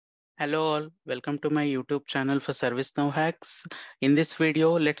Hello all, welcome to my YouTube channel for ServiceNow hacks. In this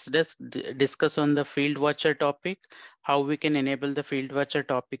video, let's just discuss on the field watcher topic, how we can enable the field watcher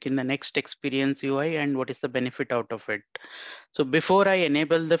topic in the next experience UI and what is the benefit out of it. So before I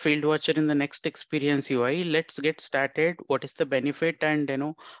enable the field watcher in the next experience UI, let's get started. What is the benefit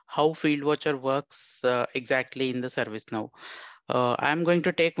and how field watcher works exactly in the ServiceNow. I'm going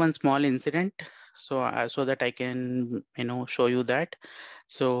to take one small incident so that I can show you that.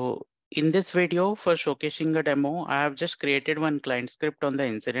 So in this video for showcasing the demo, I have just created one client script on the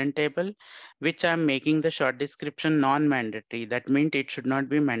incident table, which I'm making the short description non-mandatory. That means it should not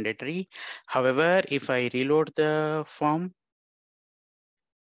be mandatory. However, if I reload the form,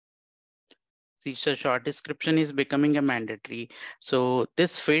 see, so short description is becoming a mandatory. So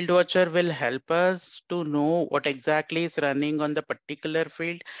this field watcher will help us to know what exactly is running on the particular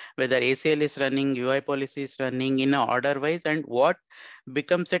field, whether ACL is running, UI policy is running in a order wise, and what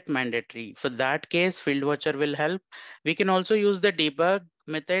becomes it mandatory. For that case, field watcher will help. We can also use the debug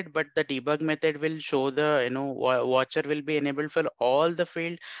method, but the debug method will show the watcher will be enabled for all the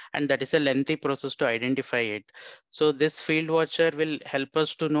field, and that is a lengthy process to identify it. So this field watcher will help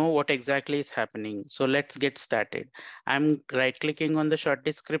us to know what exactly is happening. So let's get started. I'm right clicking on the short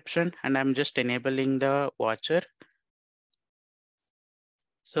description and I'm just enabling the watcher.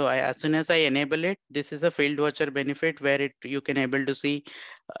 So as soon as I enable it, this is a field watcher benefit where you can able to see,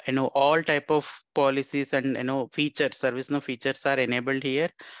 all type of policies and features, ServiceNow features are enabled here.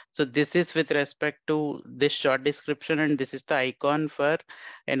 So this is with respect to this short description, and this is the icon for,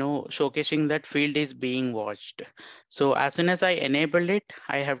 showcasing that field is being watched. So as soon as I enable it,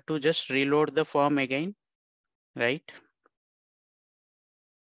 I have to just reload the form again, right?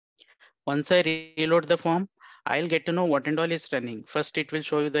 Once I reload the form, I'll get to know what and all is running. First, it will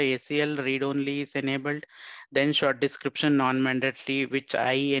show you the ACL read only is enabled, then short description non-mandatory, which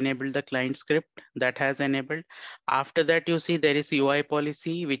I enabled the client script that has enabled. After that, you see there is UI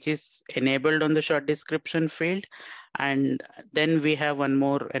policy, which is enabled on the short description field. And then we have one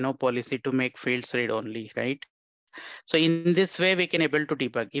more policy to make fields read only, right? So in this way, we can able to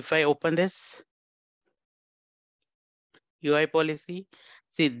debug. If I open this, UI policy.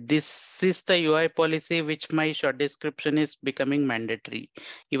 See, this is the UI policy which my short description is becoming mandatory,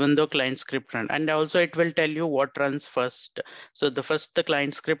 even though client script run. And also it will tell you what runs first. So the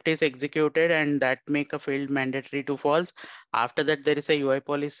client script is executed and that make a field mandatory to false. After that, there is a UI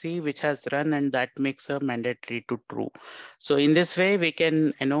policy which has run and that makes a mandatory to true. So in this way, we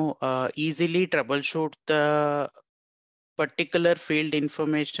can, easily troubleshoot the particular field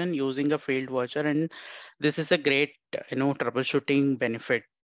information using a field watcher, and this is a great troubleshooting benefit,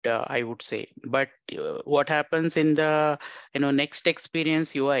 I would say. But what happens in the next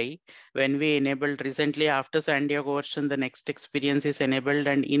experience UI, when we enabled recently after San Diego version, the next experience is enabled,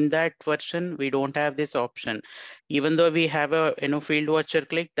 and in that version we don't have this option. Even though we have a field watcher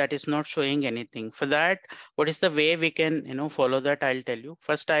click, that is not showing anything. For that, what is the way we can follow that? I'll tell you.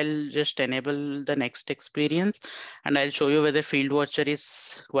 First, I'll just enable the next experience and I'll show you whether field watcher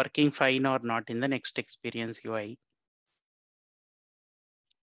is working fine or not in the next experience UI.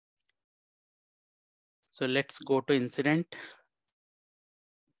 So let's go to incident,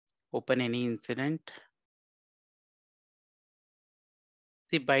 open any incident.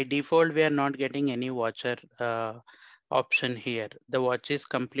 See, by default, we are not getting any watcher option here. The watch is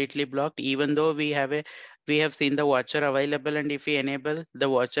completely blocked, even though we have seen the watcher available, and if we enable, the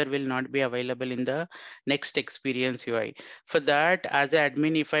watcher will not be available in the next experience UI. For that, as an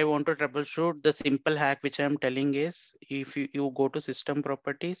admin, if I want to troubleshoot, the simple hack which I am telling is, if you go to system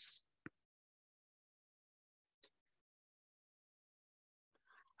properties,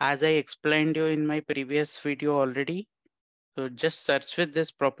 as I explained you in my previous video already, so just search with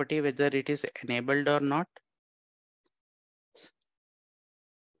this property whether it is enabled or not.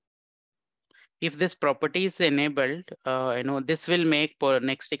 If this property is enabled, this will make for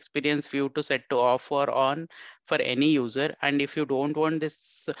next experience view to set to off or on for any user. And if you don't want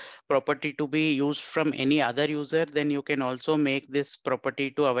this property to be used from any other user, then you can also make this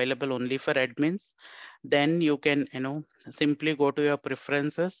property to available only for admins. Then you can, simply go to your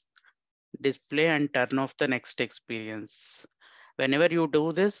preferences, display, and turn off the next experience. Whenever you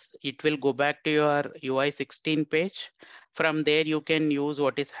do this, it will go back to your UI 16 page. From there, you can use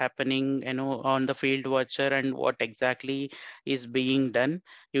what is happening, on the field watcher and what exactly is being done.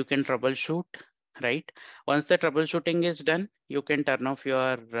 You can troubleshoot, right? Once the troubleshooting is done, you can turn off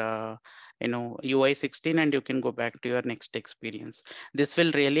your, UI 16, and you can go back to your next experience. This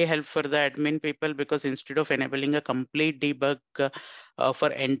will really help for the admin people, because instead of enabling a complete debug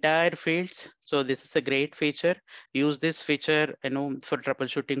for entire fields, so this is a great feature. Use this feature for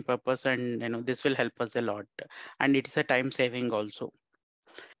troubleshooting purpose, and this will help us a lot, and it is a time saving also.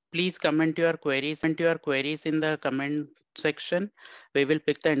 Please comment your queries in the comment section. We will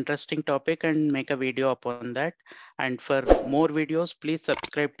pick the interesting topic and make a video upon that. And for more videos, please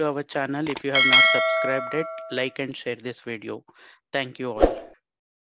subscribe to our channel if you have not subscribed it. Like and share this video. Thank you all.